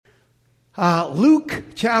Luke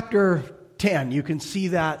chapter 10, you can see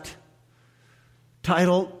that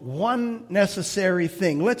title, One Necessary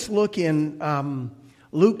Thing. Let's look in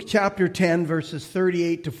Luke chapter 10, verses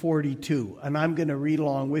 38 to 42. And I'm going to read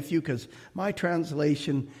along with you because my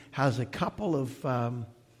translation has a couple of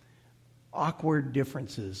awkward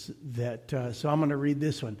differences. So I'm going to read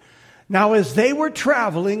this one. Now, as they were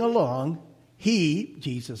traveling along,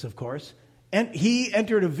 Jesus of course, and he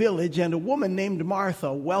entered a village, and a woman named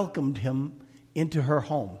Martha welcomed him into her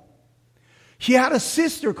home. She had a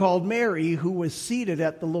sister called Mary who was seated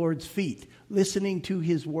at the Lord's feet, listening to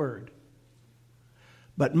his word.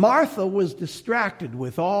 But Martha was distracted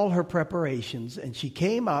with all her preparations, and she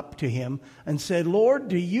came up to him and said, "Lord,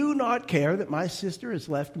 do you not care that my sister has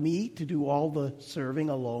left me to do all the serving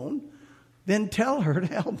alone? Then tell her to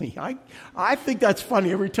help me." I think that's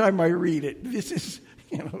funny every time I read it. This is,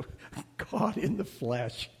 God in the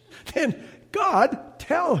flesh. Then God,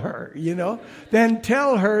 tell her, Then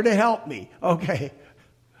tell her to help me. Okay.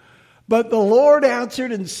 But the Lord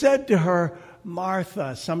answered and said to her,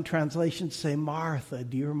 "Martha," some translations say Martha,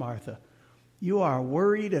 dear Martha, "you are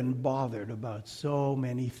worried and bothered about so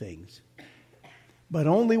many things. But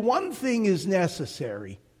only one thing is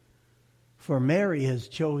necessary, for Mary has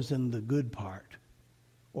chosen the good part,"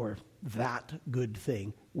 or that good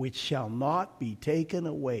thing, "which shall not be taken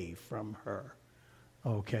away from her."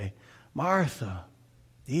 Okay. Martha,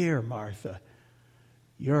 dear Martha,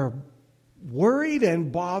 you're worried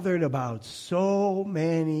and bothered about so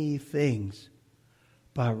many things.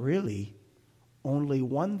 But really, only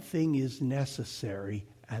one thing is necessary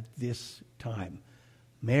at this time.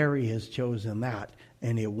 Mary has chosen that,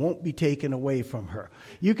 and it won't be taken away from her.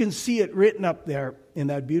 You can see it written up there in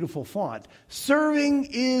that beautiful font. Serving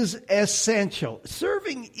is essential.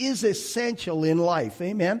 Serving is essential in life.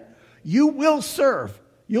 Amen? You will serve.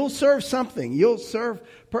 You'll serve something. You'll serve.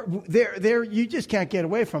 You just can't get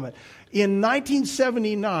away from it. In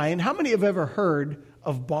 1979, how many have ever heard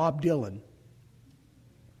of Bob Dylan?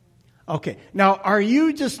 Okay. Now, are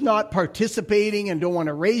you just not participating and don't want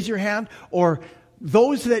to raise your hand? Or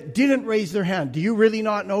those that didn't raise their hand, do you really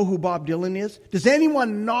not know who Bob Dylan is? Does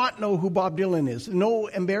anyone not know who Bob Dylan is? No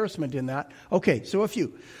embarrassment in that. Okay, so a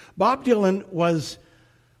few. Bob Dylan was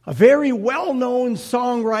a very well-known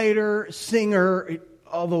songwriter, singer,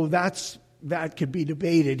 although that could be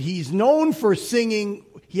debated. He's known for singing.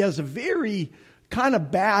 He has a very kind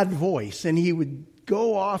of bad voice, and he would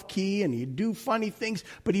go off key and he'd do funny things,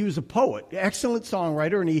 but he was a poet, excellent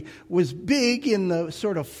songwriter, and he was big in the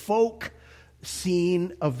sort of folk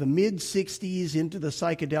scene of the mid-60s into the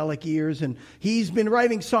psychedelic years, and he's been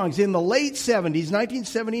writing songs. In the late 70s,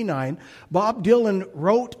 1979, Bob Dylan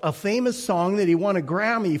wrote a famous song that he won a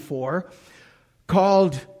Grammy for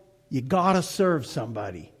called "You Gotta Serve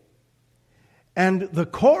Somebody." And the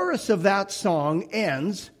chorus of that song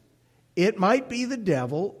ends, "It might be the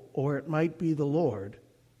devil or it might be the Lord,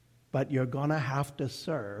 but you're gonna have to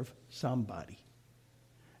serve somebody."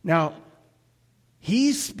 Now,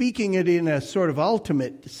 he's speaking it in a sort of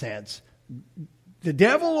ultimate sense. The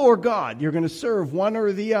devil or God, you're going to serve one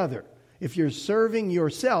or the other. If you're serving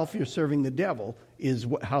yourself, you're serving the devil, is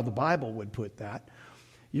how the Bible would put that.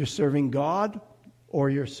 You're serving God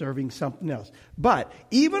or you're serving something else. But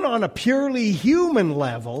even on a purely human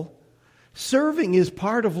level, serving is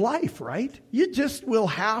part of life, right? You just will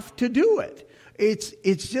have to do it.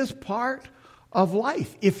 It's just part of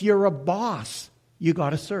life. If you're a boss, you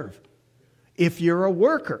got to serve. If you're a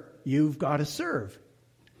worker, you've got to serve.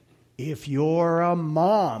 If you're a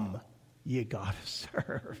mom, you got to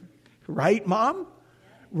serve. Right, Mom?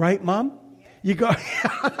 Right, Mom? You got,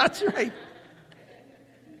 that's right.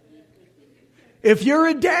 If you're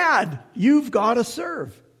a dad, you've got to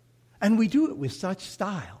serve. And we do it with such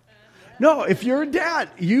style. No, if you're a dad,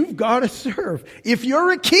 you've got to serve. If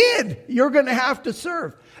you're a kid, you're going to have to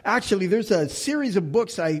serve. Actually, there's a series of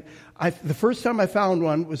books. The first time I found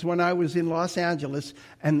one was when I was in Los Angeles,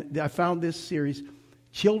 and I found this series,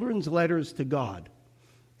 Children's Letters to God.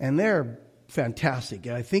 And they're fantastic.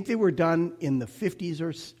 And I think they were done in the 50s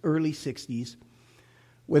or early 60s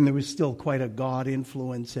when there was still quite a God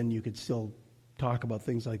influence and you could still talk about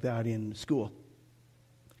things like that in school.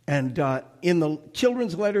 And in the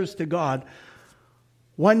Children's Letters to God,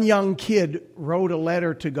 one young kid wrote a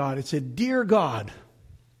letter to God. It said, "Dear God,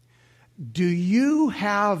 do you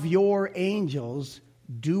have your angels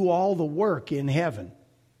do all the work in heaven?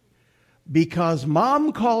 Because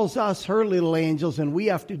Mom calls us her little angels and we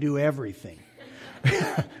have to do everything."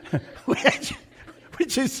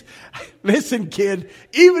 Which is, listen, kid,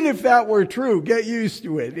 even if that were true, get used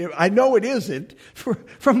to it. I know it isn't.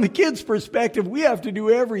 From the kid's perspective, we have to do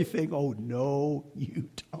everything. Oh, no, you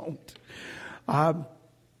don't.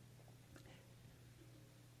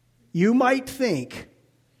 You might think,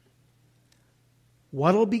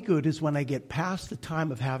 what'll be good is when I get past the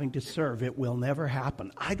time of having to serve, it will never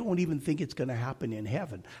happen. I don't even think it's going to happen in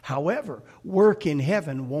heaven. However, work in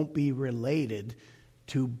heaven won't be related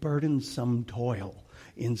to burdensome toil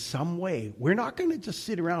in some way. We're not going to just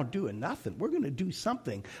sit around doing nothing. We're going to do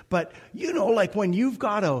something. But, like when you've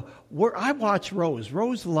got I watch Rose.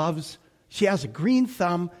 Rose she has a green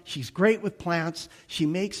thumb. She's great with plants. She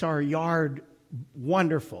makes our yard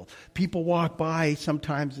wonderful. People walk by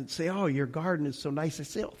sometimes and say, "Oh, your garden is so nice." I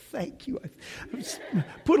say, "Oh, thank you. I've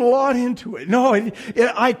put a lot into it." No,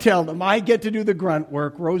 I tell them, I get to do the grunt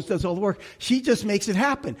work. Rose does all the work. She just makes it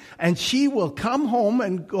happen. And she will come home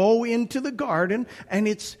and go into the garden, and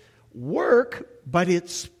it's work, but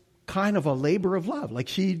it's kind of a labor of love. Like,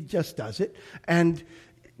 she just does it. And,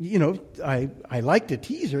 I like to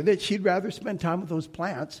tease her that she'd rather spend time with those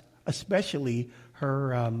plants, especially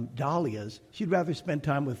her dahlias. She'd rather spend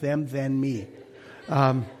time with them than me.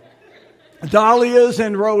 Dahlias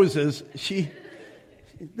and roses,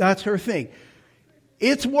 that's her thing.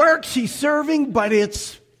 It's work, she's serving, but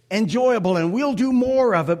it's enjoyable, and we'll do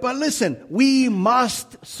more of it. But listen, we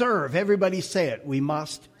must serve. Everybody say it. We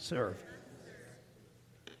must serve.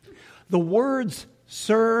 The words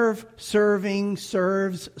serve, serving,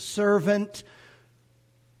 serves, servant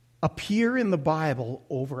appear in the Bible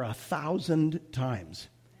over 1,000 times.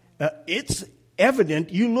 It's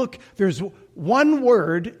evident. You look, there's one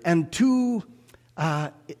word and two,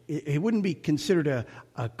 it wouldn't be considered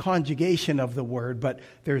a conjugation of the word, but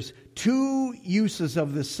there's two uses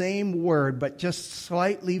of the same word, but just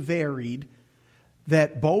slightly varied,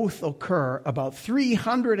 that both occur about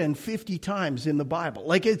 350 times in the Bible.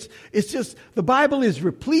 Like, it's just, the Bible is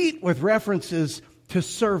replete with references to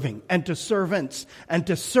serving and to servants and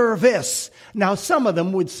to service. Now, some of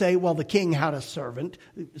them would say, well, the king had a servant.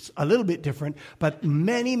 It's a little bit different, but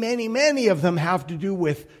many, many, many of them have to do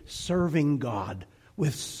with serving God,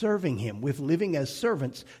 with serving Him, with living as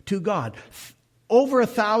servants to God. Over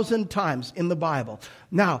 1,000 times in the Bible.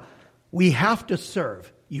 Now, we have to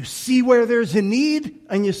serve. You see where there's a need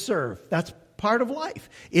and you serve. That's part of life.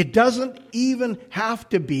 It doesn't even have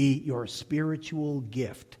to be your spiritual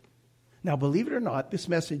gift. Now, believe it or not, this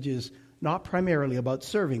message is not primarily about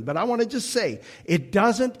serving, but I want to just say, it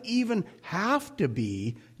doesn't even have to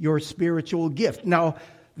be your spiritual gift. Now,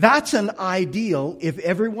 that's an ideal if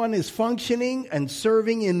everyone is functioning and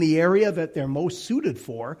serving in the area that they're most suited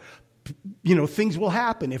for. Things will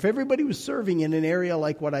happen. If everybody was serving in an area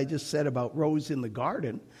like what I just said about Rose in the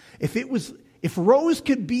garden, if Rose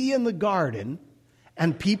could be in the garden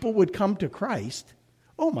and people would come to Christ,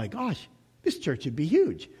 oh my gosh, this church would be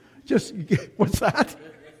huge. Just, what's that?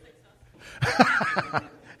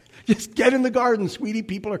 Just get in the garden, sweetie.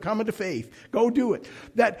 People are coming to faith. Go do it.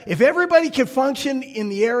 That if everybody can function in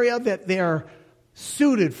the area that they're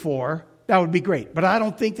suited for, that would be great. But I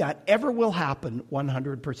don't think that ever will happen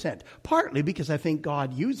 100%. Partly because I think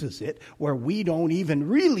God uses it where we don't even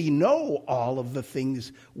really know all of the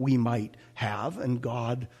things we might have, and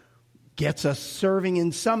God gets us serving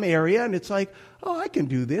in some area, and it's like, oh, I can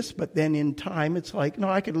do this, but then in time it's like, no,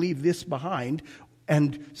 I could leave this behind,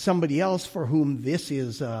 and somebody else for whom this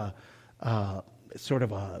is sort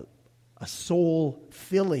of a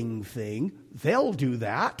soul-filling thing, they'll do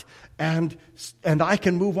that, and I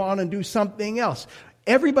can move on and do something else.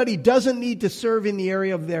 Everybody doesn't need to serve in the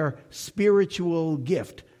area of their spiritual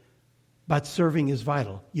gift, but serving is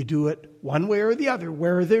vital. You do it one way or the other.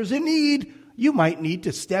 Where there's a need, you might need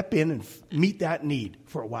to step in and meet that need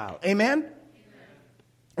for a while. Amen?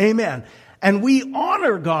 Amen. And we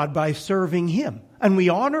honor God by serving Him. And we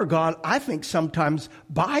honor God, I think, sometimes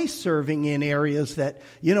by serving in areas that,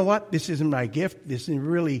 you know what, this isn't my gift. This isn't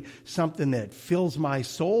really something that fills my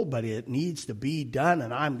soul, but it needs to be done,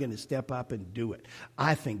 and I'm going to step up and do it.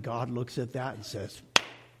 I think God looks at that and says,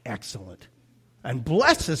 excellent, and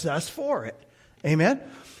blesses us for it. Amen?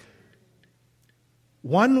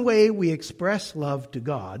 One way we express love to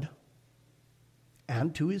God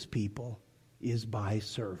and to His people is by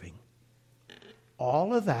serving.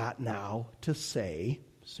 All of that now to say,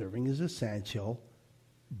 serving is essential,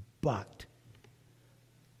 but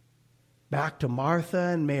back to Martha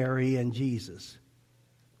and Mary and Jesus.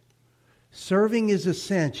 Serving is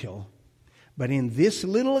essential, but in this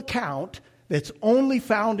little account, that's only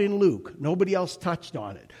found in Luke. Nobody else touched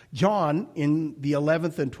on it. John, in the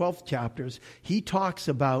 11th and 12th chapters, he talks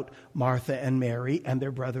about Martha and Mary and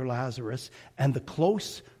their brother Lazarus and the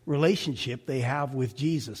close relationship they have with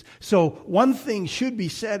Jesus. So one thing should be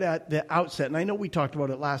said at the outset, and I know we talked about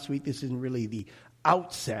it last week. This isn't really the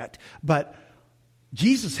outset, but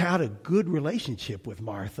Jesus had a good relationship with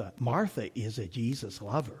Martha. Martha is a Jesus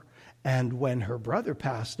lover. And when her brother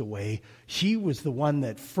passed away, she was the one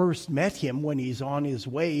that first met him when he's on his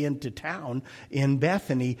way into town in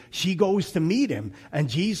Bethany. She goes to meet him. And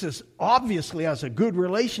Jesus obviously has a good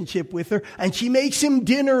relationship with her. And she makes him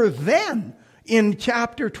dinner then. In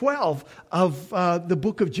chapter 12 of the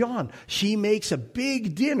book of John, she makes a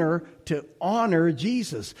big dinner to honor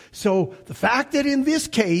Jesus. So the fact that in this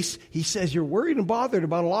case, he says you're worried and bothered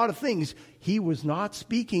about a lot of things, he was not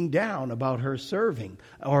speaking down about her serving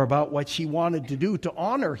or about what she wanted to do to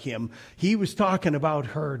honor him. He was talking about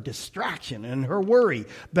her distraction and her worry.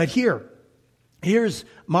 But here's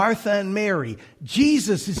Martha and Mary.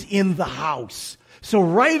 Jesus is in the house. So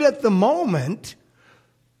right at the moment,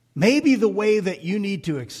 maybe the way that you need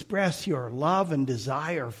to express your love and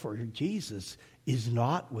desire for Jesus is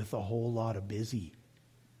not with a whole lot of busy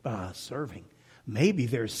serving. Maybe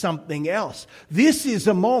there's something else. This is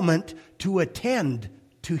a moment to attend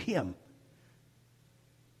to him.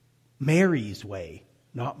 Mary's way,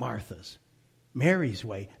 not Martha's. Mary's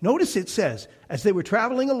way. Notice it says, as they were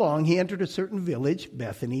traveling along, he entered a certain village,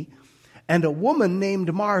 Bethany, and a woman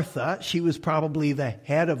named Martha, she was probably the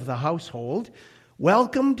head of the household,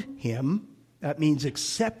 welcomed him, that means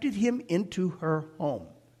accepted him into her home.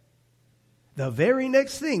 The very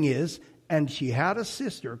next thing is, and she had a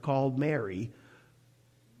sister called Mary,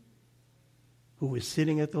 who was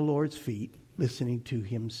sitting at the Lord's feet, listening to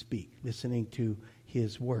him speak, listening to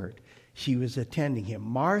his word. She was attending him.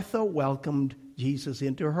 Martha welcomed Jesus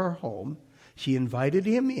into her home. She invited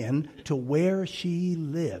him in to where she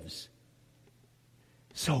lives.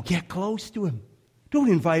 So get close to him. Don't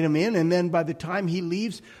invite him in, and then by the time he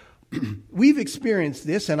leaves, we've experienced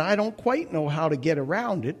this, and I don't quite know how to get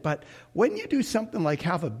around it, but when you do something like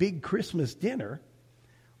have a big Christmas dinner,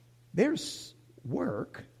 there's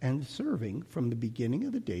work and serving from the beginning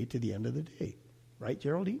of the day to the end of the day. Right,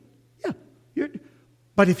 Geraldine? Yeah.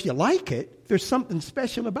 But if you like it, there's something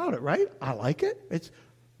special about it, right? I like it.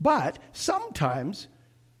 But sometimes,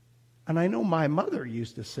 and I know my mother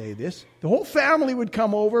used to say this, the whole family would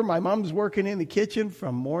come over. My mom's working in the kitchen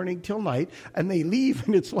from morning till night, and they leave,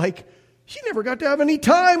 and it's like she never got to have any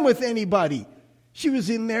time with anybody. She was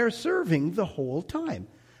in there serving the whole time.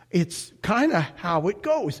 It's kind of how it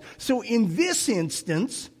goes. So in this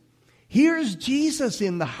instance, here's Jesus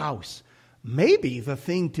in the house. Maybe the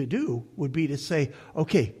thing to do would be to say,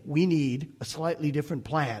 okay, we need a slightly different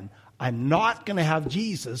plan. I'm not going to have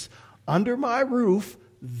Jesus under my roof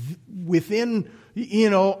within,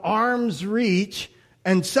 arm's reach,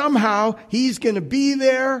 and somehow he's going to be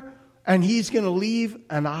there and he's going to leave,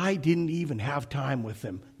 and I didn't even have time with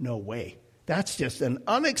him. No way. That's just an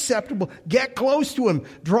unacceptable. Get close to him.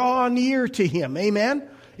 Draw near to him. Amen?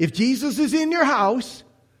 If Jesus is in your house,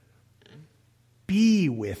 be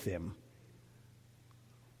with him.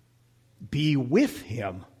 Be with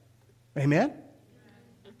him. Amen?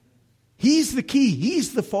 He's the key.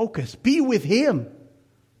 He's the focus. Be with him.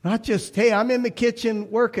 Not just, hey, I'm in the kitchen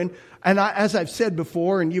working. And as I've said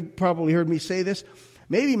before, and you probably heard me say this,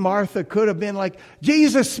 maybe Martha could have been like,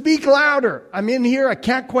 Jesus, speak louder. I'm in here. I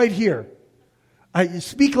can't quite hear.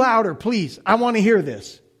 Speak louder, please. I want to hear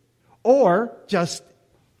this. Or just,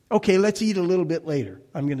 okay, let's eat a little bit later.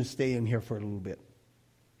 I'm going to stay in here for a little bit.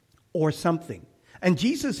 Or something. And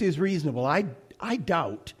Jesus is reasonable. I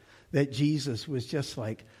doubt that Jesus was just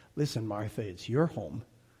like, listen, Martha, it's your home.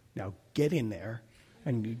 Now get in there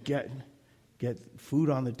and get food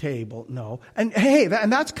on the table. No. And hey,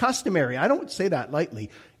 and that's customary. I don't say that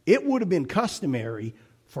lightly. It would have been customary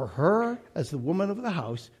for her as the woman of the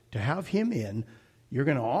house to have him in. You're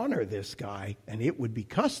going to honor this guy, and it would be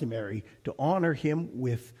customary to honor him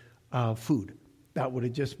with food. That would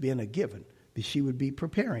have just been a given. She would be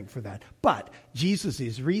preparing for that. But Jesus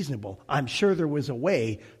is reasonable. I'm sure there was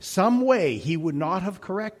some way he would not have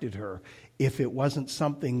corrected her if it wasn't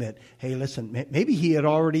something that, hey, listen, maybe he had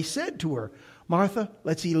already said to her, Martha,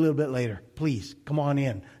 let's eat a little bit later. Please, come on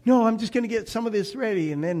in. No, I'm just going to get some of this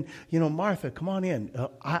ready. And then, Martha, come on in.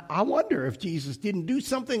 I wonder if Jesus didn't do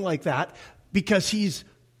something like that because he's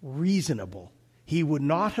reasonable. He would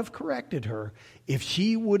not have corrected her if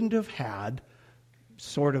she wouldn't have had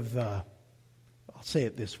sort of I'll say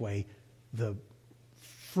it this way, the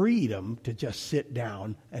freedom to just sit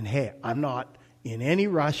down and, hey, I'm not in any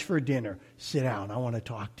rush for dinner. Sit down. I want to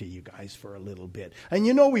talk to you guys for a little bit. And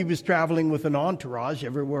you know he was traveling with an entourage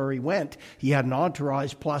everywhere he went. He had an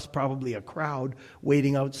entourage plus probably a crowd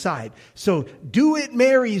waiting outside. So do it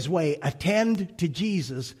Mary's way. Attend to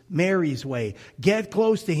Jesus Mary's way. Get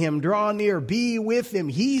close to him. Draw near. Be with him.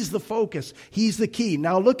 He's the focus. He's the key.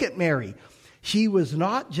 Now look at Mary. She was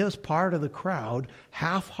not just part of the crowd,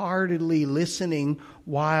 half-heartedly listening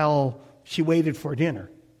while she waited for dinner.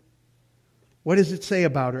 What does it say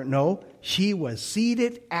about her? No, she was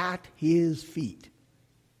seated at his feet.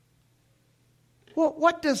 Well,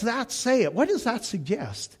 what does that say? What does that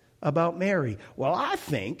suggest about Mary? Well, I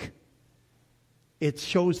think it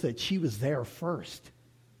shows that she was there first.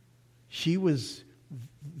 She was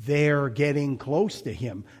there getting close to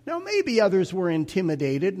him. Now, maybe others were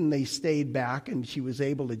intimidated and they stayed back and she was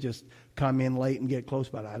able to just come in late and get close,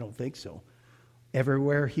 but I don't think so.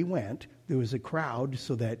 Everywhere he went, there was a crowd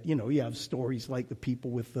so that, you have stories like the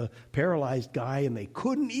people with the paralyzed guy and they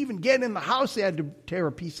couldn't even get in the house. They had to tear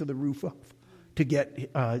a piece of the roof off to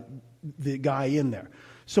get the guy in there.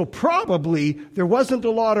 So probably there wasn't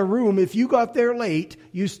a lot of room. If you got there late,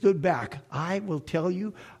 you stood back. I will tell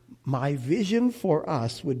you, my vision for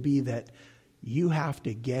us would be that you have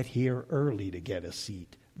to get here early to get a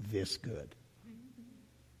seat this good.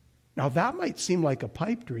 Now that might seem like a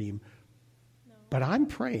pipe dream, but I'm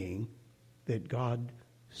praying that God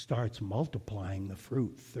starts multiplying the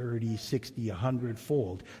fruit 30, 60,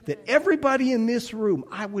 100-fold. That everybody in this room,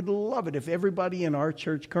 I would love it if everybody in our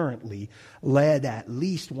church currently led at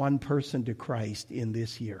least one person to Christ in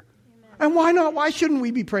this year. Amen. And why not? Why shouldn't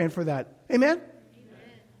we be praying for that? Amen? Amen.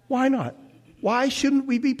 Why not? Why shouldn't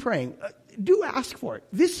we be praying? Do ask for it.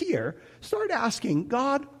 This year, start asking,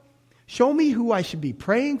 God, show me who I should be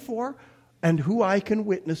praying for and who I can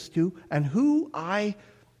witness to and who I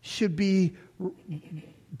should be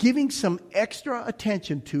giving some extra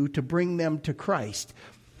attention to bring them to Christ.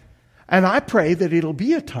 And I pray that it'll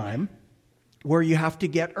be a time where you have to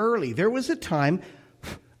get early. There was a time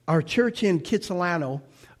our church in Kitsilano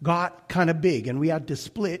got kind of big and we had to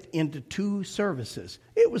split into 2 services.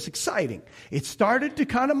 It was exciting. It started to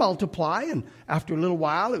kind of multiply, and after a little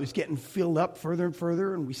while it was getting filled up further and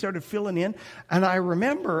further, and we started filling in. And I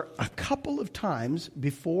remember a couple of times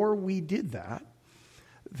before we did that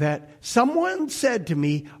someone said to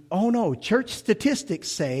me, oh no, church statistics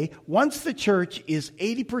say once the church is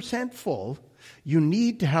 80% full, you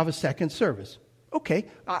need to have a second service. Okay,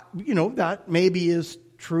 that maybe is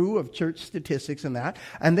true of church statistics and that.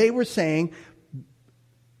 And they were saying,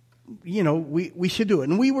 we should do it.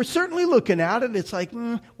 And we were certainly looking at it. It's like,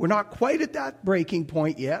 we're not quite at that breaking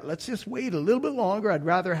point yet. Let's just wait a little bit longer. I'd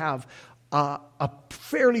rather have a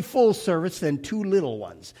fairly full service than 2 little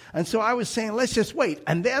ones. And so I was saying, let's just wait.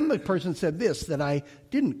 And then the person said this that I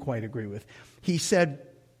didn't quite agree with. He said,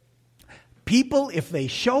 people, if they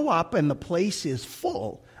show up and the place is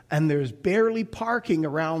full, and there's barely parking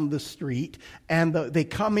around the street, and they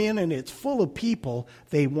come in and it's full of people,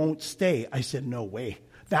 they won't stay. I said, no way.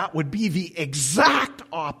 That would be the exact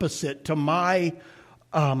opposite to my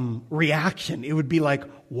reaction. It would be like,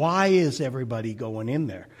 why is everybody going in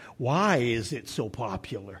there? Why is it so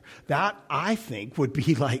popular? That, I think, would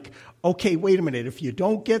be like, okay, wait a minute. If you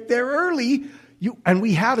don't get there early, and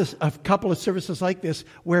we had a couple of services like this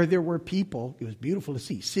where there were people, it was beautiful to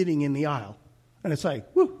see, sitting in the aisle. And it's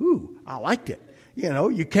like, woohoo, I liked it.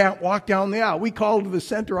 You can't walk down the aisle. We called it the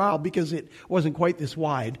center aisle because it wasn't quite this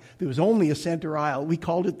wide. There was only a center aisle. We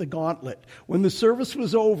called it the gauntlet. When the service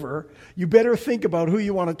was over, you better think about who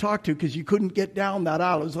you want to talk to because you couldn't get down that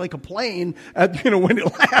aisle. It was like a plane, when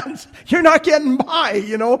it lands, you're not getting by,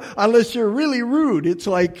 unless you're really rude. It's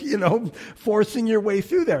like, forcing your way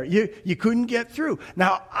through there. You couldn't get through.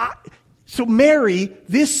 Now, so Mary,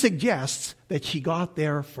 this suggests that she got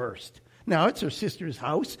there first. Now, it's her sister's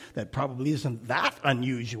house. That probably isn't that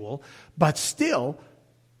unusual. But still,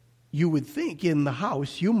 you would think in the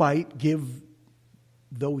house you might give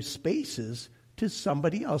those spaces to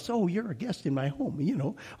somebody else. Oh, you're a guest in my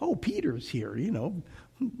home, Oh, Peter's here,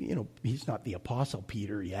 He's not the Apostle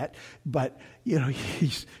Peter yet, but,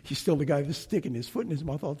 he's still the guy that's sticking his foot in his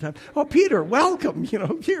mouth all the time. Oh, Peter, welcome,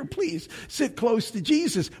 here, please sit close to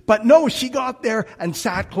Jesus. But no, she got there and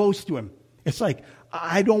sat close to him. It's like,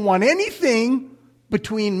 I don't want anything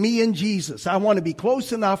between me and Jesus. I want to be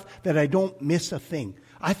close enough that I don't miss a thing.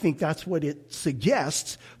 I think that's what it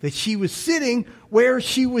suggests, that she was sitting where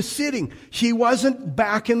she was sitting. She wasn't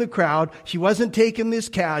back in the crowd. She wasn't taking this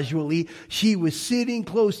casually. She was sitting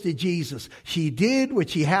close to Jesus. She did what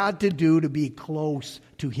she had to do to be close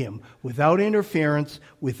to him, without interference,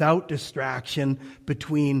 without distraction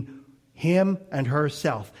between him and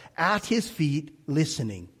herself, at his feet,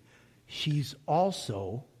 listening. She's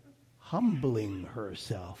also humbling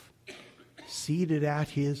herself, seated at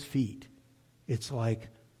his feet. It's like,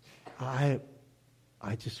 I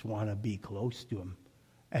just want to be close to him.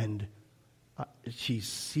 And she's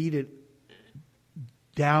seated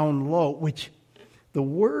down low, which the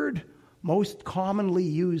word most commonly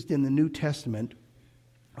used in the New Testament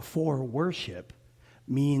for worship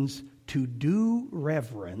means to do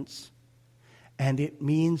reverence, and it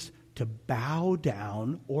means to bow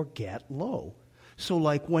down or get low. So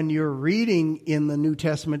like when you're reading in the New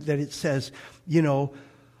Testament that it says,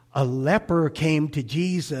 a leper came to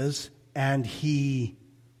Jesus and he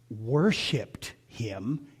worshiped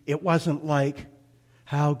him, it wasn't like,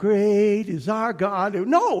 how great is our God?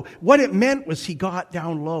 No, what it meant was he got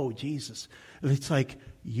down low, Jesus. It's like,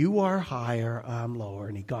 you are higher, I'm lower.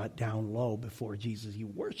 And he got down low before Jesus. He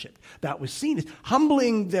worshiped. That was seen as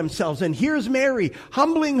humbling themselves. And here's Mary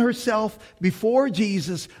humbling herself before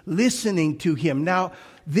Jesus, listening to him. Now,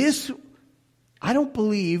 I don't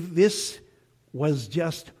believe this was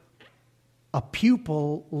just a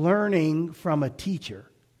pupil learning from a teacher,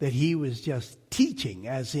 that he was just teaching,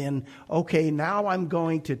 as in, okay, now I'm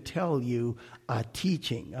going to tell you a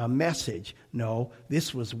teaching, a message. No,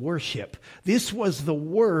 this was worship. This was the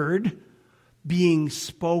word being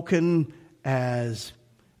spoken as,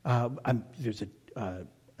 there's a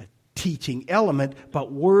teaching element,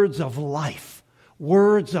 but words of life,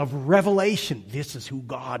 words of revelation. This is who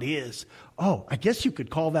God is. Oh, I guess you could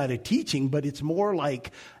call that a teaching, but it's more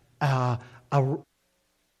like a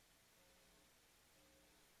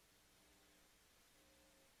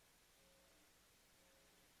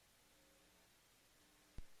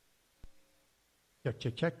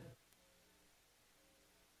check.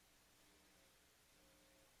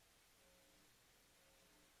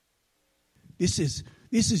 This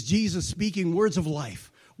is Jesus speaking words of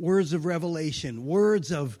life, words of revelation,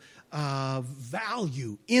 words of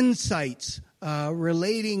value, insights,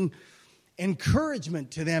 relating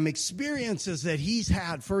encouragement to them, experiences that he's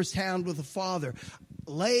had firsthand with the Father,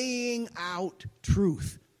 laying out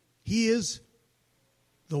truth. He is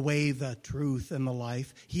the way, the truth, and the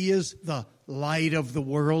life. He is the light of the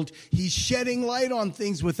world. He's shedding light on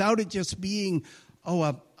things without it just being,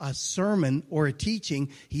 a sermon or a teaching.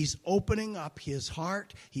 He's opening up his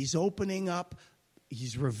heart. He's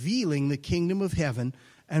revealing the kingdom of heaven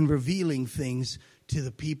and revealing things to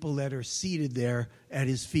the people that are seated there at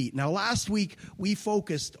his feet. Now, last week, we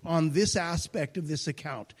focused on this aspect of this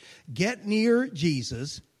account. Get near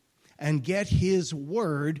Jesus and get his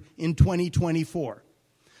word in 2024.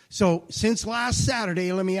 So, since last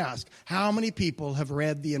Saturday, let me ask, how many people have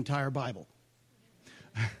read the entire Bible?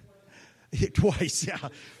 Twice, yeah.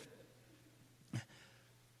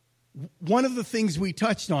 One of the things we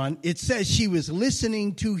touched on, it says she was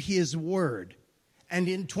listening to his word. And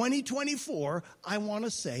in 2024, I want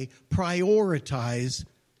to say, prioritize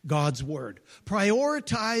God's word.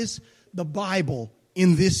 Prioritize the Bible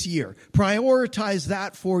in this year. Prioritize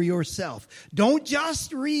that for yourself. Don't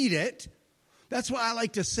just read it. That's why I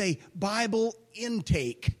like to say Bible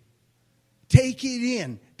intake. Take it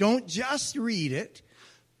in. Don't just read it,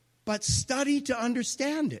 but study to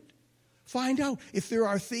understand it. Find out if there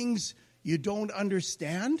are things you don't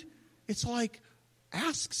understand. It's like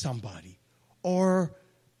ask somebody or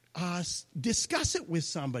discuss it with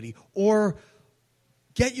somebody or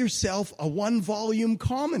get yourself a one-volume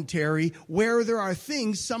commentary where there are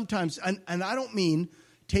things sometimes, and I don't mean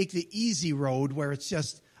take the easy road where it's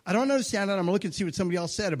just, I don't understand it, I'm going to look and see what somebody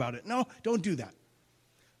else said about it. No, don't do that.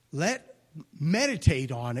 Meditate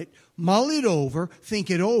on it, mull it over, think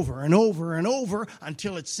it over and over and over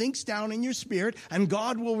until it sinks down in your spirit, and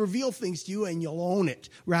God will reveal things to you and you'll own it,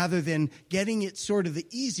 rather than getting it sort of the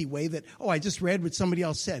easy way that, I just read what somebody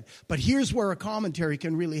else said. But here's where a commentary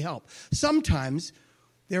can really help. Sometimes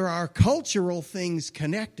there are cultural things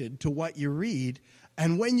connected to what you read,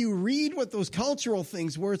 and when you read what those cultural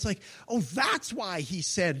things were, it's like, that's why he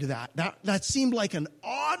said that. That seemed like an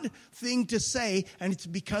odd thing to say, and it's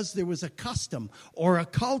because there was a custom or a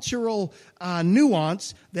cultural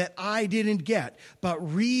nuance that I didn't get.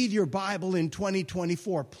 But read your Bible in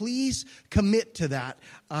 2024. Please commit to that.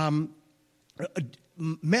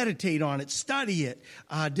 Meditate on it, study it,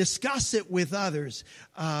 discuss it with others,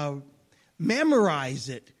 memorize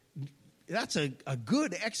it. That's a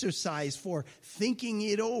good exercise for thinking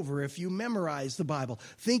it over. If you memorize the Bible,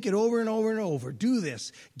 think it over and over and over. Do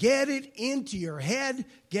this. Get it into your head.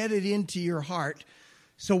 Get it into your heart.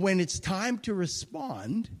 So when it's time to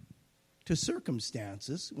respond to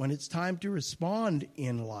circumstances, when it's time to respond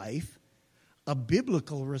in life, a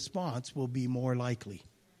biblical response will be more likely.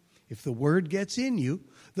 If the word gets in you,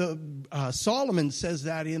 Solomon says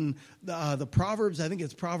that in the Proverbs, I think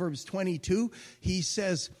it's Proverbs 22. He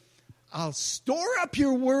says, I'll store up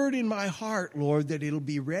your word in my heart, Lord, that it'll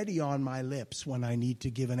be ready on my lips when I need to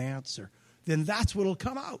give an answer. Then that's what'll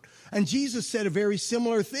come out. And Jesus said a very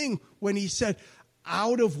similar thing when he said,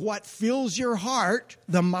 out of what fills your heart,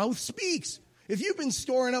 the mouth speaks. If you've been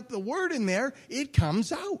storing up the word in there, it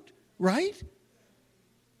comes out, right?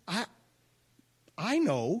 I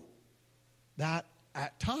know that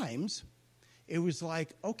at times it was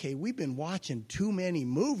like, okay, we've been watching too many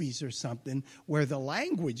movies or something where the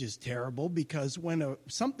language is terrible, because when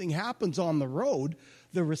something happens on the road,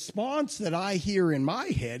 the response that I hear in my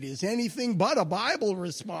head is anything but a Bible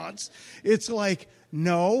response. It's like,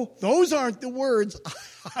 no, those aren't the words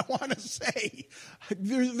I want to say.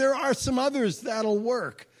 There are some others that'll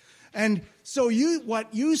work. And so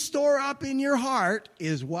what you store up in your heart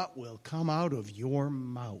is what will come out of your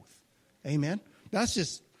mouth. Amen? That's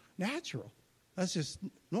just natural. That's just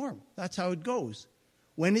normal. That's how it goes.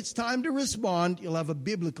 When it's time to respond, you'll have a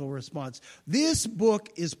biblical response. This book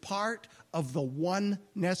is part of the one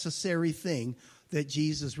necessary thing that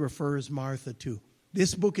Jesus refers Martha to.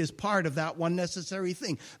 This book is part of that one necessary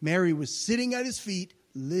thing. Mary was sitting at his feet,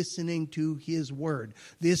 listening to his word.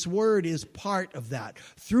 This word is part of that.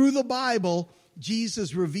 Through the Bible,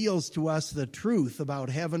 Jesus reveals to us the truth about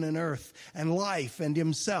heaven and earth and life and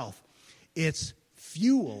himself. It's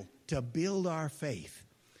fuel to build our faith.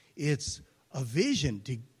 It's a vision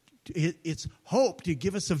it's hope to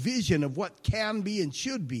give us a vision of what can be and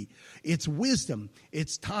should be. It's wisdom.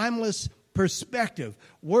 It's timeless perspective.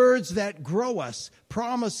 Words that grow us.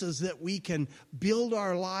 Promises that we can build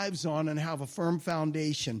our lives on and have a firm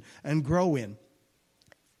foundation and grow in.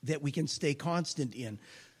 That we can stay constant in.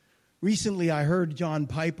 Recently I heard John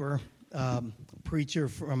Piper, preacher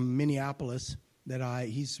from Minneapolis,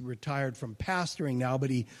 he's retired from pastoring now, but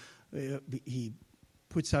he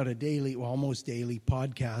puts out a daily, almost daily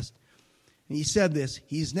podcast. And he said this: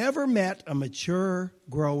 he's never met a mature,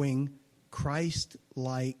 growing,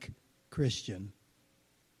 Christ-like Christian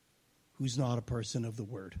who's not a person of the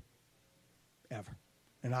word. Ever.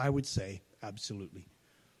 And I would say, absolutely.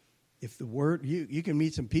 If the word, you can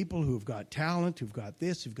meet some people who've got talent, who've got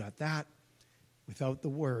this, who've got that. Without the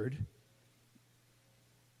word,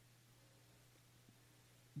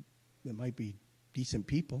 they might be decent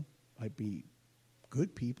people, might be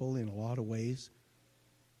good people in a lot of ways.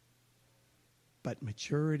 But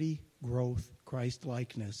maturity, growth,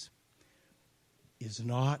 Christ-likeness is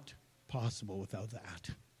not possible without that.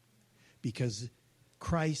 Because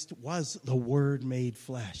Christ was the Word made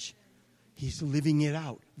flesh. He's living it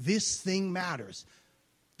out. This thing matters.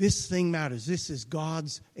 This thing matters. This is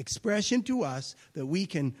God's expression to us that we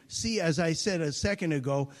can see, as I said a second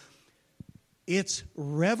ago. It's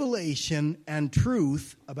revelation and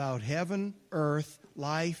truth about heaven, earth,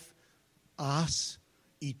 life, us,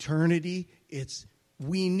 eternity.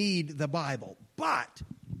 We need the Bible. But,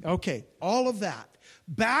 okay, all of that.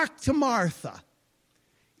 Back to Martha.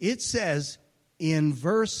 It says in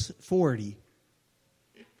verse 40,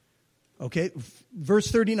 okay, verse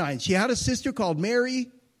 39, she had a sister called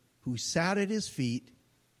Mary who sat at his feet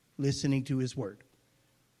listening to his word.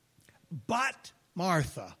 But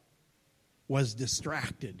Martha was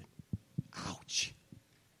distracted. Ouch.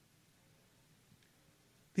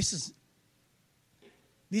 This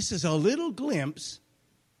is a little glimpse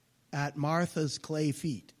at Martha's clay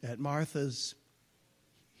feet, at Martha's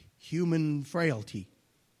human frailty.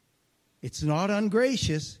 It's not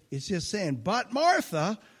ungracious. It's just saying, but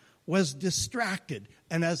Martha was distracted.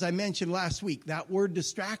 And as I mentioned last week, that word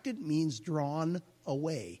distracted means drawn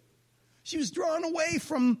away. She was drawn away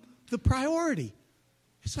from the priority.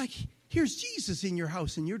 It's like, here's Jesus in your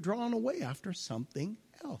house, and you're drawn away after something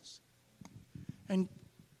else. And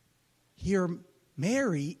here,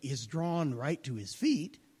 Mary is drawn right to his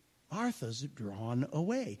feet. Martha's drawn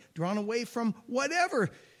away from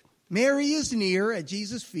whatever. Mary is near at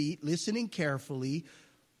Jesus' feet, listening carefully,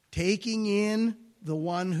 taking in the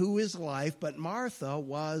one who is life, but Martha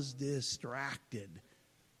was distracted.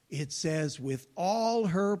 It says, with all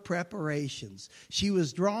her preparations, she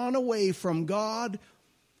was drawn away from God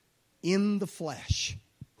in the flesh,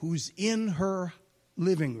 who's in her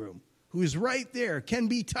living room, who's right there, can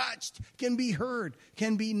be touched, can be heard,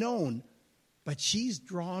 can be known. But she's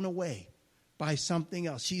drawn away by something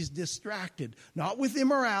else. She's distracted, not with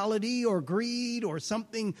immorality or greed or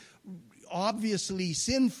something obviously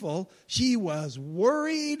sinful. She was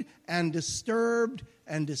worried and disturbed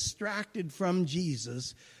and distracted from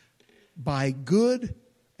Jesus by good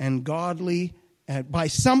and godly, by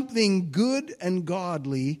something good and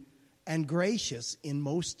godly and gracious in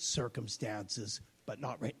most circumstances, but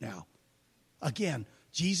not right now. Again,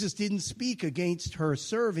 Jesus didn't speak against her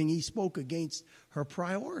serving. He spoke against her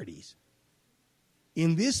priorities.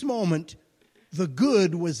 In this moment, the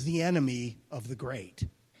good was the enemy of the great.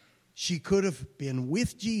 She could have been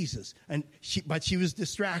with Jesus, but she was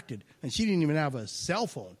distracted, and she didn't even have a cell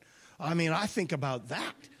phone. I mean, I think about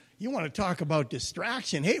that. You want to talk about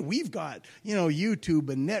distraction. Hey, we've got, YouTube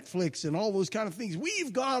and Netflix and all those kind of things.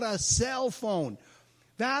 We've got a cell phone.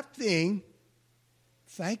 That thing,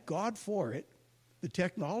 thank God for it. The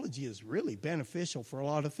technology is really beneficial for a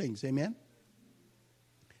lot of things. Amen?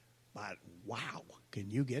 But wow, can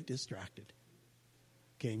you get distracted?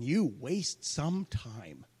 Can you waste some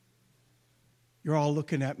time? You're all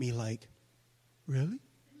looking at me like, really?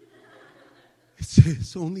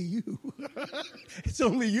 It's only you. It's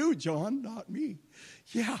only you, John, not me.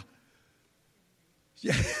 Yeah.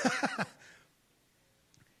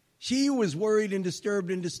 She was worried and disturbed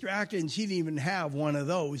and distracted, and she didn't even have one of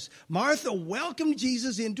those. Martha welcomed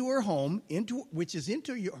Jesus into her home, which is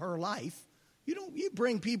into her life. You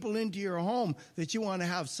bring people into your home that you want to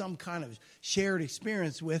have some kind of shared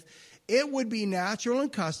experience with. It would be natural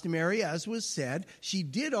and customary, as was said. She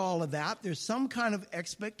did all of that. There's some kind of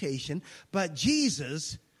expectation. But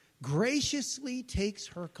Jesus graciously takes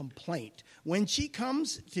her complaint. When she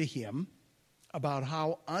comes to him about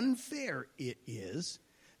how unfair it is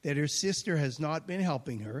that her sister has not been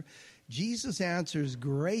helping her, Jesus answers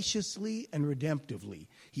graciously and redemptively.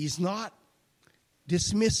 He's not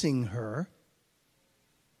dismissing her.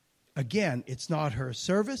 Again, it's not her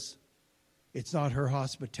service, it's not her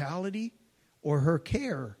hospitality or her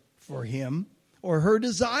care for him or her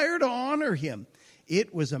desire to honor him.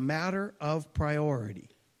 It was a matter of priority.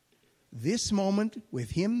 This moment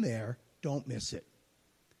with him there, don't miss it.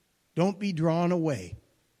 Don't be drawn away.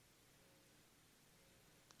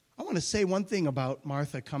 I want to say one thing about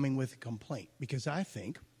Martha coming with a complaint, because I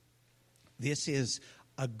think this is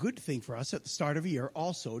a good thing for us at the start of a year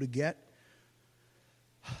also to get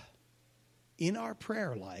in our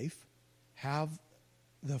prayer life, have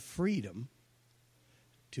the freedom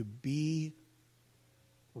to be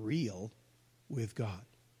real with God.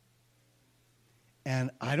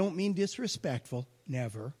 And I don't mean disrespectful,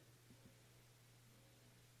 never.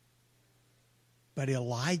 But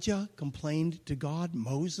Elijah complained to God.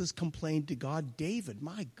 Moses complained to God. David,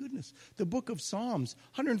 my goodness, the book of Psalms,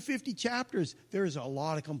 150 chapters. There's a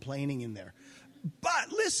lot of complaining in there.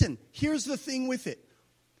 But listen, here's the thing with it.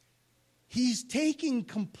 He's taking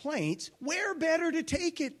complaints. Where better to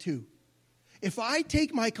take it to? If I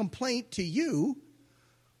take my complaint to you,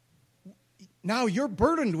 now you're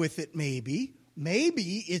burdened with it maybe.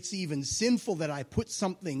 Maybe it's even sinful that I put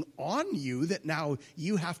something on you that now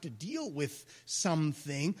you have to deal with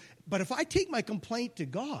something. But if I take my complaint to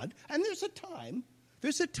God, and there's a time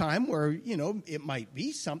where, it might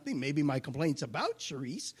be something. Maybe my complaint's about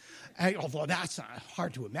Charisse, although that's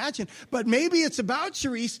hard to imagine. But maybe it's about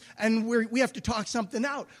Charisse, and we have to talk something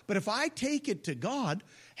out. But if I take it to God,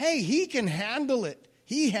 hey, he can handle it.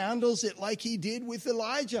 He handles it like he did with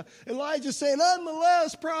Elijah. Elijah saying, I'm the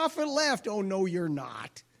last prophet left. Oh, no, you're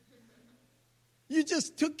not. You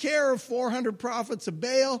just took care of 400 prophets of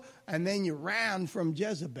Baal, and then you ran from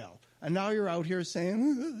Jezebel. And now you're out here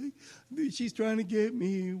saying, she's trying to get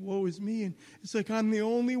me, woe is me. And it's like, I'm the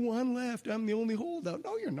only one left. I'm the only holdout.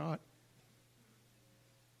 No, you're not.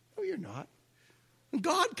 No, you're not. And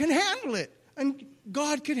God can handle it. And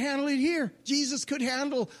God could handle it here. Jesus could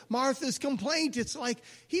handle Martha's complaint. It's like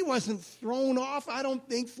he wasn't thrown off, I don't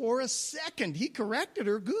think, for a second. He corrected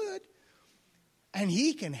her good. And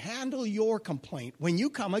he can handle your complaint. When you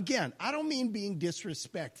come, again, I don't mean being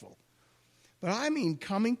disrespectful. But I mean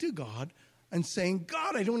coming to God and saying,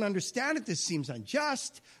 God, I don't understand it. This seems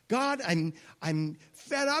unjust. God, I'm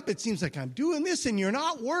fed up. It seems like I'm doing this and you're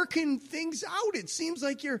not working things out. It seems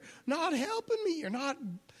like you're not helping me. You're not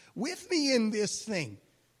with me in this thing.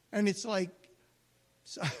 And it's like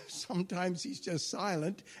sometimes he's just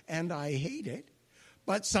silent and I hate it.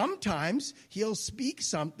 But sometimes he'll speak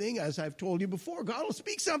something, as I've told you before. God will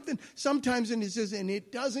speak something sometimes, and it says, and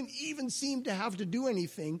it doesn't even seem to have to do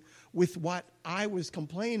anything with what I was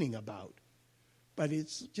complaining about. But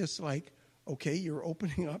it's just like, okay, you're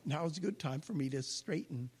opening up. Now is a good time for me to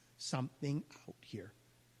straighten something out here.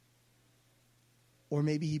 Or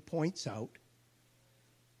maybe he points out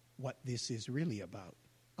what this is really about.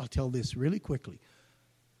 I'll tell this really quickly.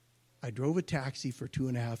 I drove a taxi for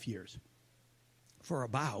 2.5 years. For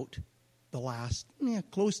about the last,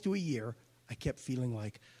 close to a year, I kept feeling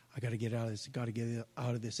like, I got to get out of this, got to get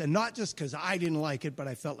out of this. And not just because I didn't like it, but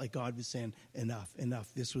I felt like God was saying, enough.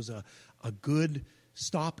 This was a good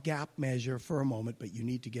stopgap measure for a moment, but you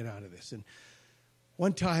need to get out of this. And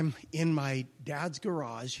one time in my dad's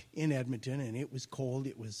garage in Edmonton, and it was cold.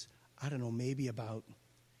 It was, I don't know, maybe about,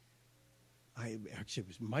 it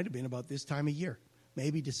might have been about this time of year,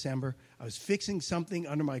 maybe December. I was fixing something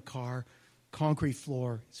under my car, concrete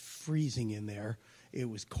floor. It's freezing in there. It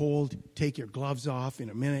was cold. Take your gloves off. In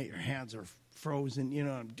a minute, your hands are frozen. You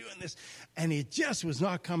know, I'm doing this. And it just was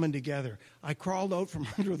not coming together. I crawled out from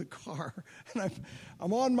under the car, and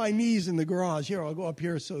I'm on my knees in the garage. Here, I'll go up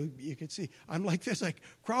here so you can see. I'm like this. I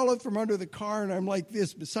crawl out from under the car, and I'm like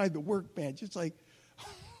this beside the workbench. It's like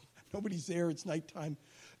nobody's there. It's nighttime.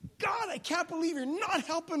 God, I can't believe you're not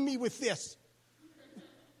helping me with this.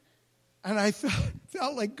 And I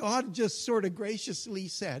felt like God just sort of graciously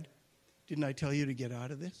said, didn't I tell you to get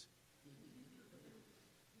out of this?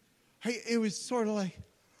 It was sort of like,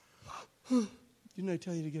 didn't I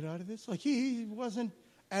tell you to get out of this? Like he wasn't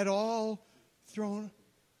at all thrown.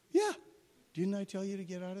 Yeah, didn't I tell you to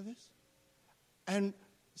get out of this? And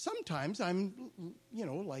sometimes I'm,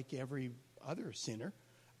 like every other sinner,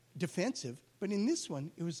 defensive. But in this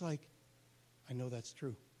one, it was like, I know that's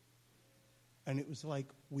true. And it was like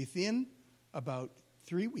within about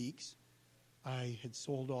 3 weeks, I had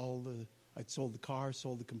sold I'd sold the car,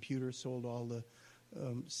 sold the computer, sold all the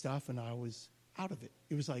stuff, and I was out of it.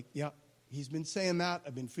 It was like, yeah, he's been saying that.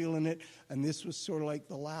 I've been feeling it. And this was sort of like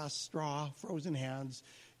the last straw, frozen hands,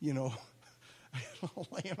 laying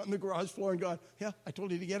on the garage floor and going, yeah, I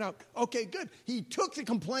told you to get out. Okay, good. He took the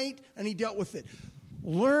complaint and he dealt with it.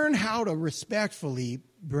 Learn how to respectfully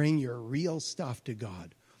bring your real stuff to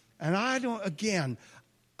God. And I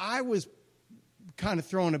was kind of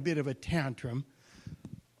throwing a bit of a tantrum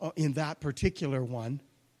in that particular one.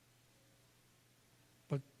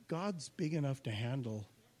 But God's big enough to handle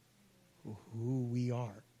who we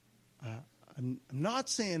are. I'm not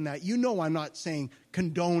saying that. I'm not saying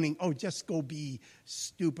condoning, just go be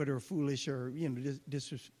stupid or foolish or,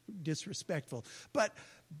 disrespectful. But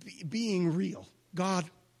being real. God,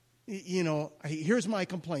 here's my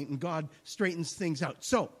complaint, and God straightens things out.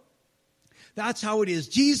 So, that's how it is.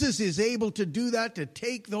 Jesus is able to do that, to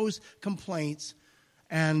take those complaints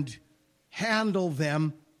and handle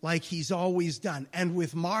them like he's always done. And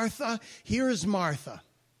with Martha, here's Martha.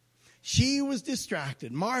 She was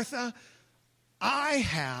distracted. Martha, I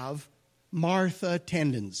have Martha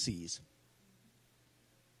tendencies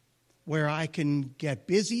where I can get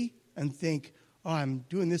busy and think, I'm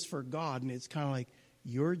doing this for God. And it's kind of like,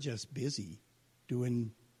 you're just busy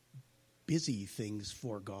doing busy things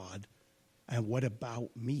for God. And what about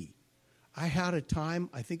me? I had a time,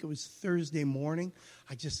 I think it was Thursday morning,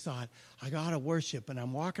 I just thought, I got to worship. And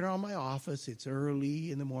I'm walking around my office. It's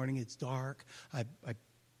early in the morning. It's dark. I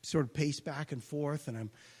sort of pace back and forth, and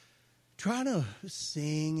I'm trying to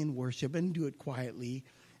sing and worship and do it quietly.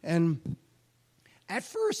 And at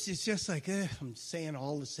first, it's just like, I'm saying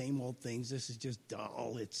all the same old things. This is just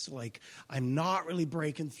dull. It's like I'm not really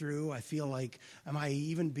breaking through. I feel like, am I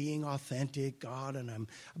even being authentic, God?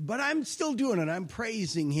 But I'm still doing it. I'm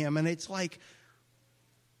praising him. And it's like,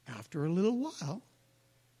 after a little while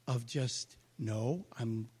of just, no,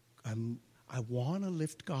 I want to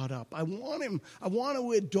lift God up. I want him. I want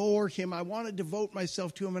to adore him. I want to devote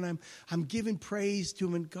myself to him. And I'm giving praise to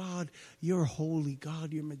him. And God, you're holy.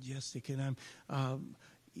 God, you're majestic. And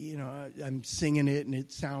I'm singing it, and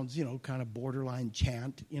it sounds, kind of borderline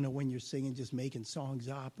chant, when you're singing, just making songs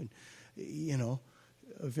up. And,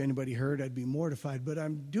 if anybody heard, I'd be mortified. But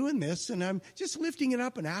I'm doing this, and I'm just lifting it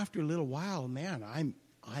up. And after a little while, man, I'm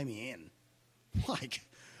in. Like,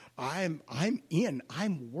 I'm in.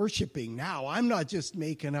 I'm worshiping now. I'm not just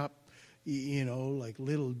making up, like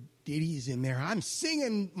little ditties in there. I'm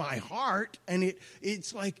singing my heart, and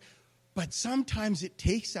it's like, but sometimes it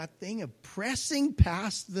takes that thing of pressing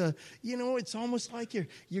past the, it's almost like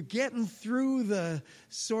you're getting through the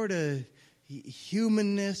sort of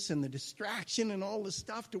humanness and the distraction and all the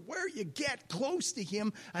stuff to where you get close to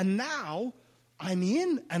him, and now I'm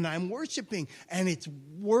in and I'm worshiping, and it's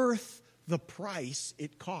worth the price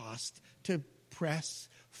it cost to press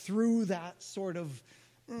through that sort of,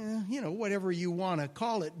 whatever you want to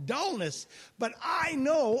call it, dullness. But I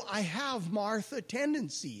know I have Martha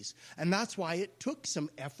tendencies, and that's why it took some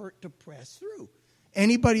effort to press through.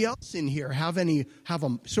 Anybody else in here have a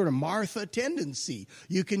sort of Martha tendency?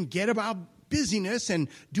 You can get about busyness and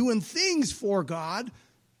doing things for God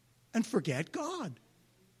and forget God.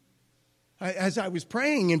 As I was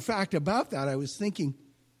praying, in fact, about that, I was thinking,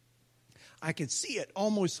 I could see it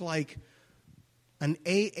almost like an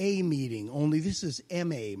AA meeting, only this is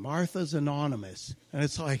MA, Martha's Anonymous. And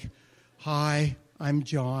it's like, hi, I'm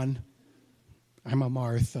John. I'm a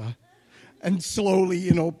Martha. And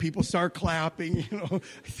slowly, people start clapping,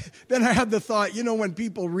 Then I had the thought, when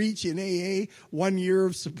people reach in AA 1 year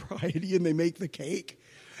of sobriety and they make the cake,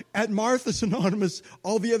 at Martha's Anonymous,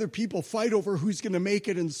 all the other people fight over who's going to make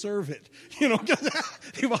it and serve it. Because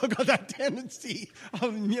they've all got that tendency.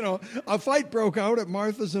 A fight broke out at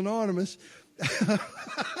Martha's Anonymous.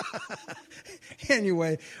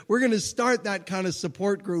 Anyway, we're going to start that kind of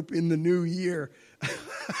support group in the new year.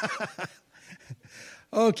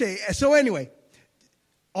 Okay, so anyway,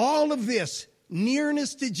 all of this,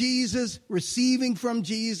 nearness to Jesus, receiving from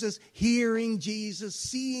Jesus, hearing Jesus,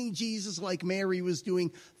 seeing Jesus like Mary was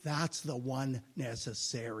doing, that's the one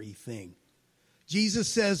necessary thing. Jesus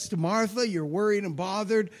says to Martha, you're worried and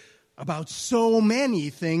bothered about so many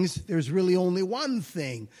things. There's really only one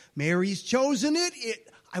thing. Mary's chosen it.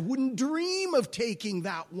 I wouldn't dream of taking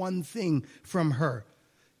that one thing from her.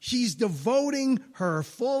 She's devoting her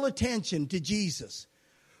full attention to Jesus.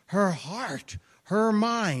 Her heart, her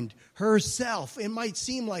mind, herself. It might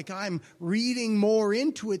seem like I'm reading more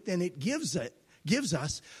into it than it gives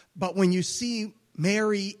us. But when you see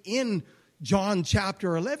Mary in John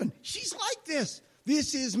chapter 11, she's like this.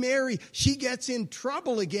 This is Mary. She gets in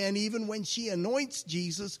trouble again even when she anoints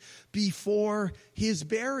Jesus before his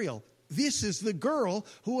burial. This is the girl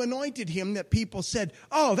who anointed him that people said,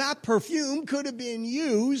 oh, that perfume could have been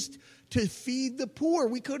used to feed the poor.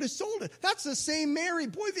 We could have sold it. That's the same Mary.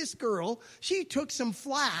 Boy, this girl, she took some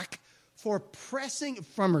flack for pressing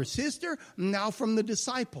from her sister, now from the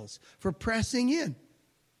disciples, for pressing in.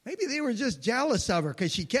 Maybe they were just jealous of her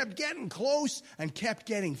because she kept getting close and kept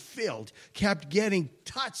getting filled, kept getting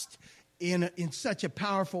touched in such a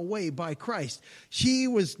powerful way by Christ. She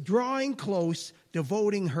was drawing close,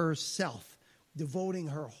 devoting herself, devoting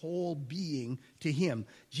her whole being to him.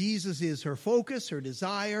 Jesus is her focus, her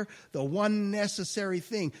desire, the one necessary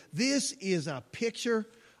thing. This is a picture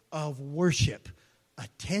of worship,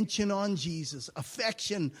 attention on Jesus,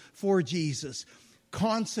 affection for Jesus,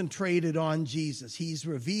 concentrated on Jesus. He's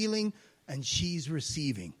revealing and she's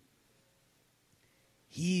receiving.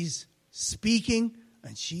 He's speaking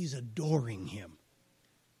and she's adoring him.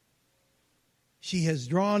 She has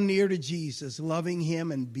drawn near to Jesus, loving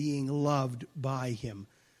him and being loved by him.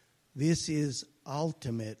 This is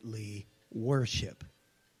ultimately worship.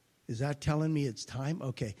 Is that telling me it's time?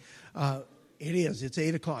 Okay. It is. It's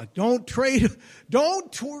 8 o'clock. Don't trade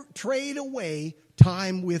away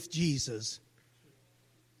time with Jesus.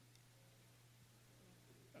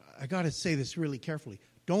 I got to say this really carefully.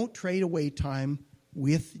 Don't trade away time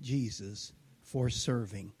with Jesus for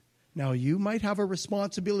serving. Now, you might have a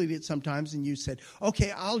responsibility at sometimes, and you said,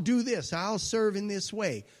 okay, I'll do this. I'll serve in this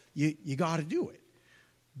way. You got to do it.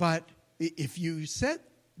 But if you set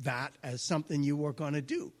that as something you were going to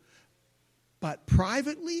do, but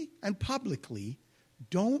privately and publicly,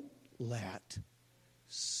 don't let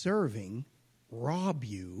serving rob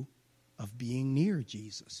you of being near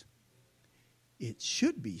Jesus. It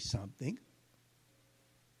should be something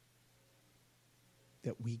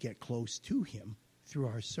that we get close to him through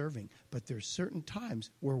our serving. But there's certain times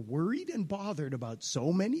we're worried and bothered about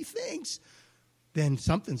so many things, then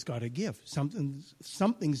something's got to give.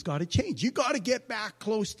 Something's got to change. You got to get back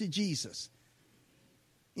close to Jesus.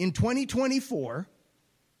 In 2024,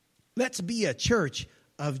 let's be a church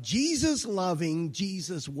of Jesus-loving,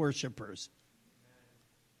 Jesus worshipers.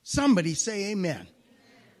 Somebody say amen.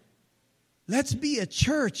 Let's be a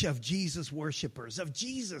church of Jesus worshipers, of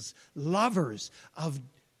Jesus lovers, of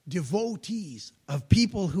devotees, of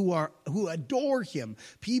people who adore him,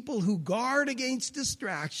 people who guard against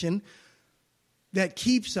distraction that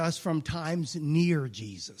keeps us from times near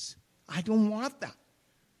Jesus. I don't want that.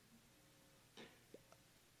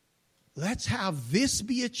 Let's have this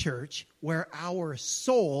be a church where our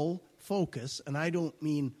sole focus, and I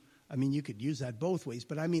mean you could use that both ways,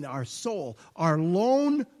 but I mean our soul, our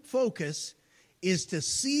lone focus is to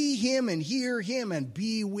see him and hear him and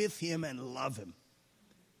be with him and love him.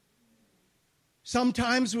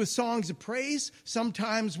 Sometimes with songs of praise,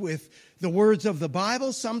 sometimes with the words of the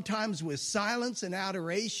Bible, sometimes with silence and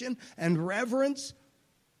adoration and reverence.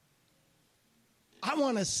 I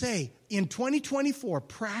want to say, in 2024,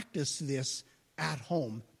 practice this at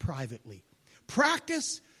home privately.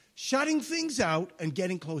 Practice shutting things out and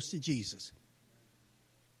getting close to Jesus.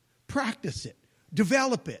 Practice it.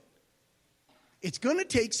 Develop it. It's going to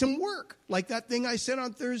take some work, like that thing I said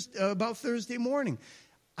on about Thursday morning.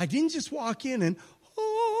 I didn't just walk in and,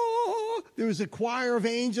 there was a choir of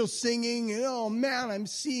angels singing, and oh man, I'm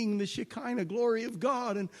seeing the Shekinah glory of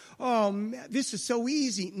God, and oh man, this is so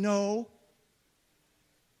easy. No.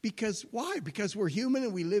 Because why? Because we're human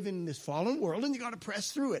and we live in this fallen world and you got to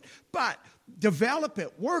press through it. But develop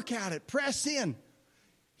it, work at it, press in.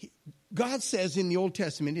 God says in the Old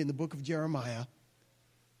Testament, in the book of Jeremiah,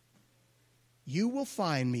 you will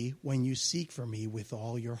find me when you seek for me with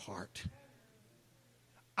all your heart.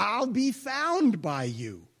 I'll be found by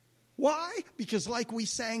you. Why? Because like we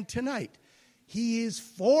sang tonight, he is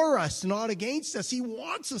for us, not against us. He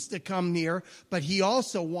wants us to come near, but he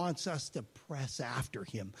also wants us to press after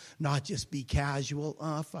him, not just be casual.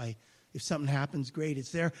 If something happens, great,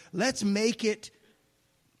 it's there. Let's make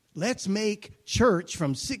church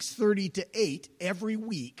from 6:30 to 8 every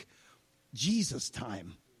week Jesus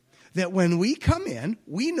time. That when we come in,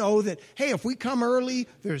 we know that, hey, if we come early,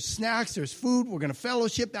 there's snacks, there's food, we're going to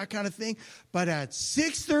fellowship, that kind of thing. But at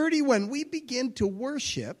 6:30, when we begin to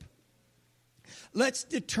worship, let's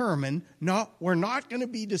determine we're not going to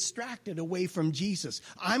be distracted away from Jesus.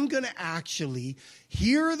 I'm going to actually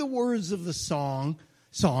hear the words of the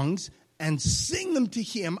songs and sing them to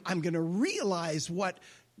him. I'm going to realize what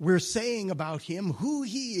we're saying about him, who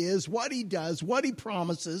he is, what he does, what he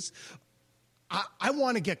promises. I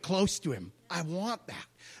want to get close to him. I want that.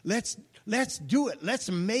 Let's do it. Let's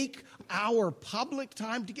make our public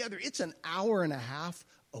time together. It's an hour and a half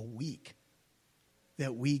a week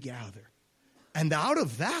that we gather. And out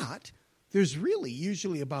of that, there's really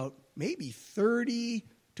usually about maybe 30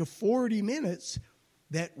 to 40 minutes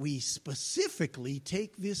that we specifically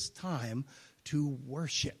take this time to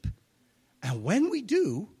worship. And when we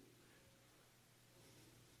do,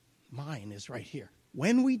 mine is right here.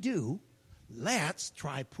 When we do, let's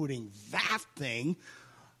try putting that thing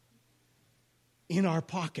in our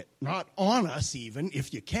pocket, not on us even,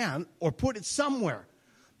 if you can, or put it somewhere.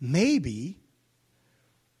 Maybe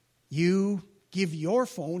you give your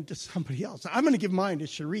phone to somebody else. I'm going to give mine to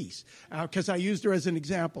Cherise because I used her as an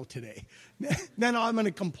example today. Then I'm going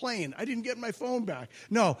to complain. I didn't get my phone back.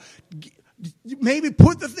 No, maybe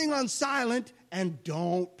put the thing on silent and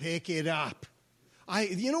don't pick it up.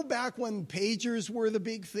 Back when pagers were the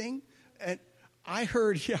big thing, and I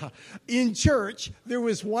heard, in church, there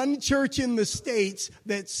was one church in the States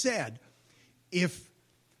that said, if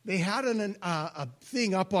they had a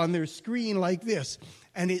thing up on their screen like this,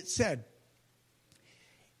 and it said,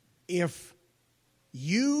 if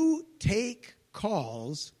you take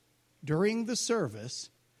calls during the service,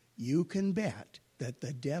 you can bet that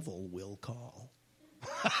the devil will call.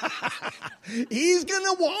 He's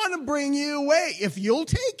going to want to bring you away. If you'll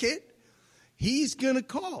take it, he's going to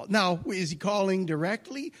call. Now, is he calling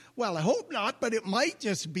directly? Well, I hope not, but it might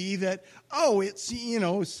just be that, it's,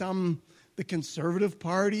 the Conservative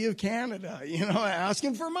Party of Canada,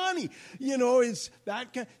 asking for money. It's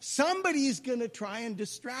that somebody's going to try and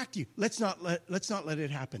distract you. Let's not let it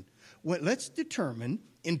happen. Let's determine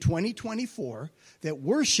in 2024 that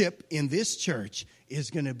worship in this church is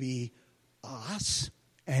going to be us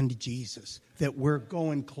and Jesus, that we're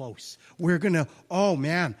going close. We're going to,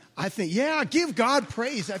 I think, give God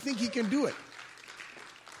praise. I think he can do it.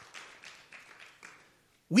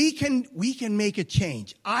 We can make a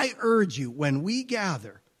change. I urge you, when we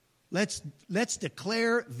gather, let's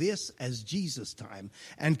declare this as Jesus time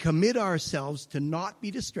and commit ourselves to not be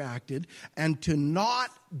distracted and to not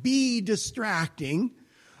be distracting.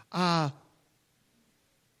 I'll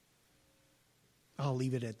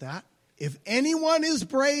leave it at that. If anyone is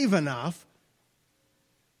brave enough,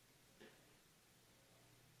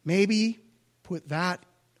 maybe put that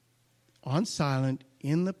on silent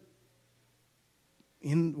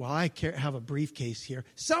I have a briefcase here,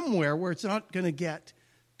 somewhere where it's not going to get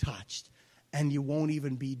touched, and you won't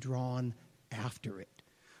even be drawn after it.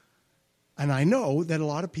 And I know that a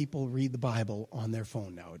lot of people read the Bible on their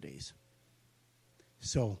phone nowadays.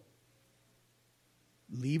 So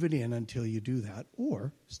leave it in until you do that,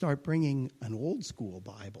 or start bringing an old school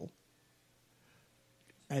Bible.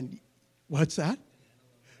 And what's that?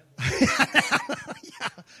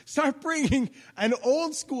 Start bringing an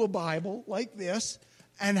old school Bible like this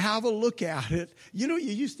and have a look at it. You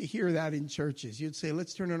used to hear that in churches. You'd say,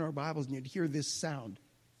 let's turn on our Bibles, and you'd hear this sound.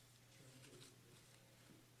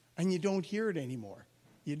 And you don't hear it anymore.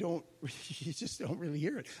 You just don't really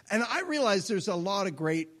hear it. And I realize there's a lot of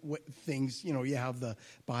great things. You have the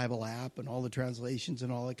Bible app and all the translations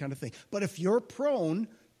and all that kind of thing. But if you're prone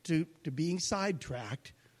to being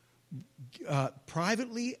sidetracked,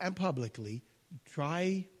 privately and publicly,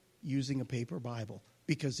 try using a paper Bible.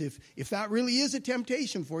 Because if that really is a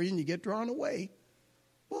temptation for you and you get drawn away,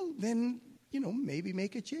 well, then, maybe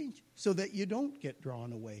make a change so that you don't get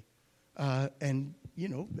drawn away. And,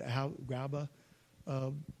 grab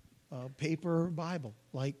a paper Bible,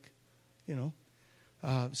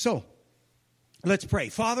 So, Let's pray.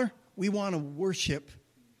 Father, we want to worship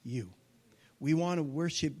you. We want to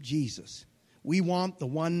worship Jesus. We want the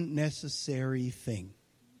one necessary thing,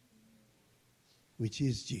 which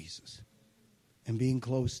is Jesus, and being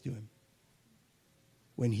close to him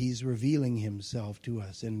when he's revealing himself to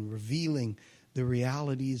us and revealing the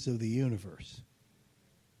realities of the universe,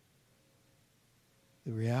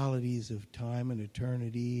 the realities of time and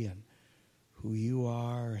eternity and who you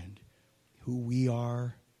are and who we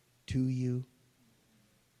are to you.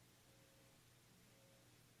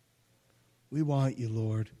 We want you,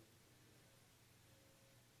 Lord.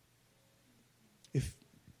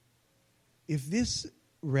 If this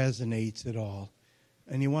resonates at all,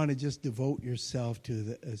 and you want to just devote yourself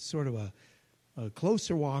to sort of a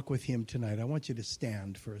closer walk with him tonight, I want you to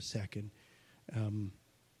stand for a second.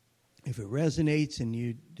 If it resonates and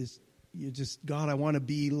you just, God, I want to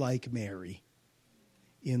be like Mary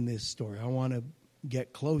in this story. I want to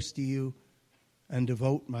get close to you and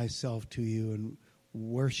devote myself to you and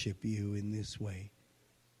worship you in this way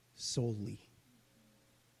solely.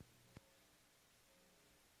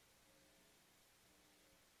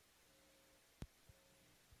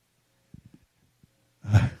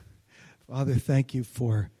 Father, thank you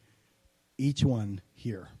for each one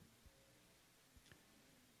here.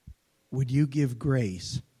 Would you give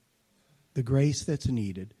grace, the grace that's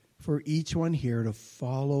needed for each one here to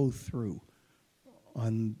follow through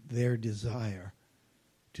on their desire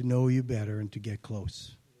to know you better and to get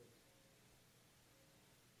close,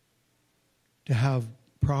 to have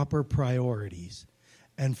proper priorities.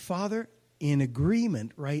 And Father, in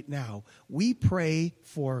agreement right now, we pray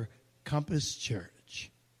for Compass Church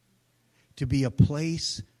to be a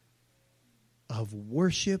place of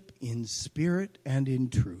worship in spirit and in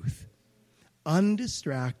truth.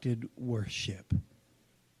 Undistracted worship.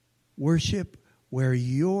 Worship where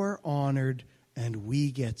you're honored and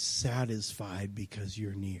we get satisfied because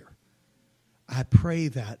you're near. I pray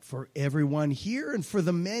that for everyone here and for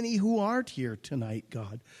the many who aren't here tonight,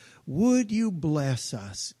 God. Would you bless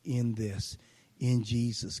us in this? In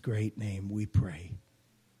Jesus' great name we pray.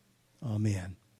 Amen.